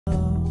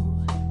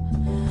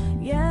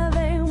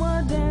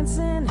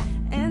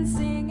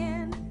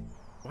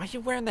Why are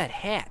you wearing that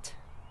hat?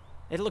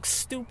 It looks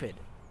stupid.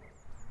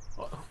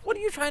 What are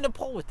you trying to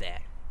pull with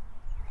that?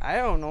 I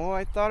don't know.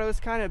 I thought it was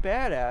kind of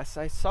badass.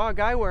 I saw a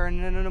guy wearing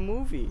it in a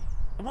movie.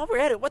 And while we're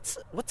at it, what's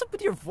up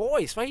with your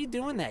voice? Why are you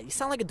doing that? You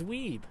sound like a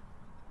dweeb.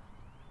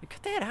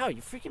 Cut that out.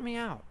 You're freaking me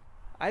out.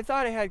 I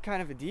thought it had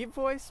kind of a deep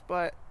voice,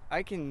 but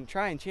I can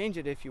try and change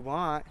it if you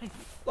want. Hey,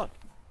 look.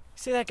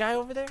 See that guy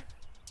over there?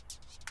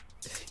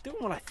 Is he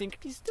doing what I think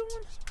he's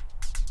doing?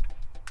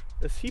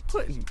 Is he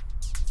putting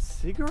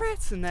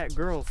cigarettes in that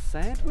girl's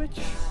sandwich?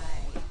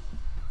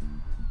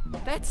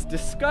 That's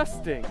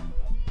disgusting.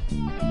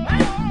 Hey,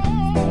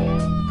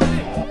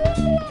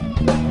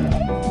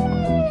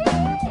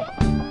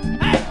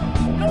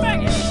 come back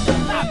here!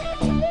 Stop!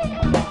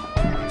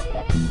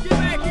 Get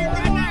back here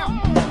right now!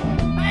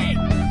 Hey!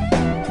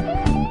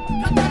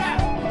 Cut that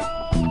out!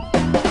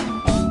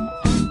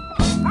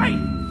 Hey!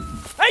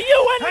 Hey, you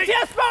in the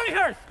test bounty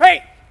hunter!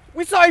 Hey!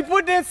 We saw you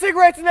putting in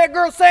cigarettes in that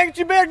girl's sandwich.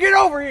 You better get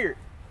over here.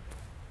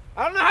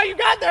 I don't know how you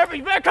got there, but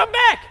you better come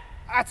back!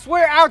 I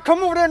swear I'll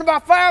come over there in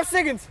about 5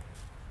 seconds.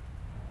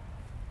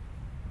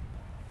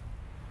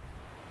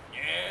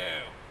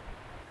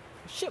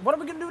 Shit, what are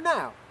we gonna do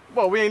now?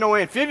 Well, we ain't no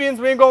amphibians.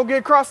 We ain't gonna get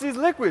across these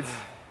liquids.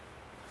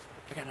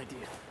 I got an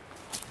idea.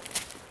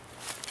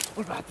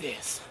 What about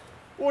this?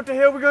 What the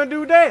hell we gonna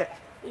do with that?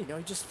 You know,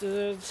 just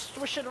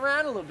swish it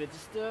around a little bit.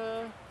 Just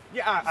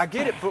Yeah, I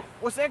get it, but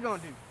what's that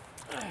gonna do?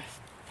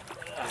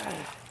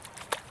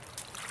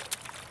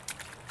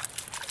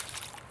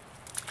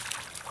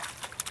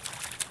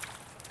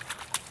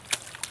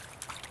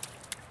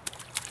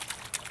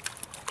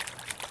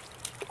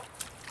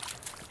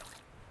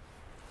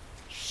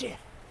 Shit.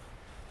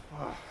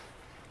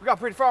 We got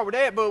pretty far with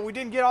that, but we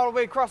didn't get all the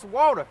way across the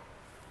water.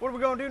 What are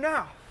we gonna do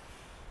now?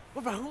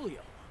 What about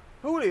Julio?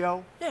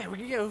 Julio? Yeah, we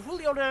can get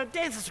Julio to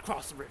dance us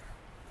across the river.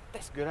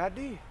 That's a good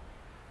idea.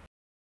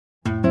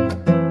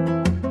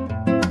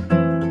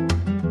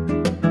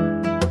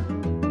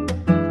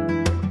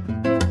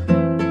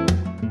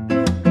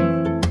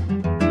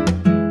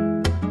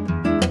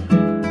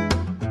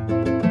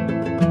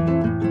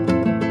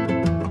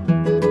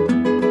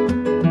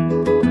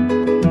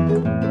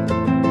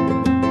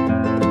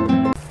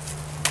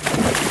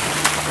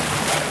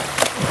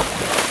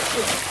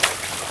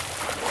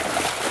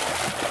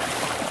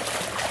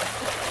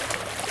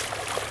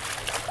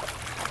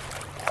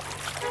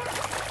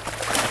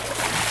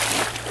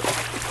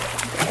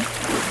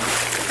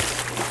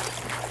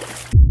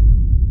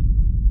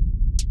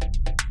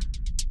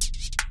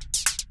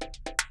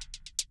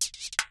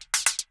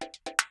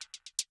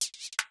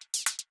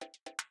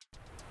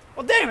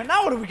 Well, damn it,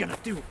 now what are we gonna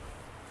do?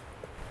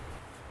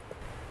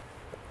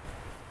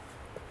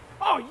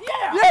 Oh,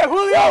 yeah! Yeah,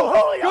 Julio! Whoa,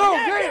 Julio! Go,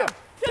 Yeah, get him!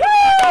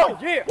 Woo!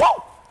 Yeah!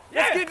 Whoa!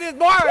 Let's Yeah! get this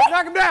bar and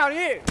knock him down,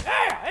 yeah!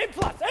 Yeah! A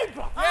plus! A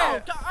plus!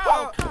 Yeah.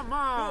 Oh, come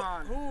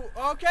on!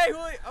 Okay,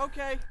 Julio,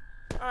 okay.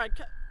 All right,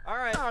 All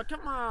right. oh,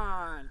 come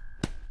on!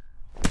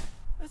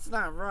 That's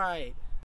not right.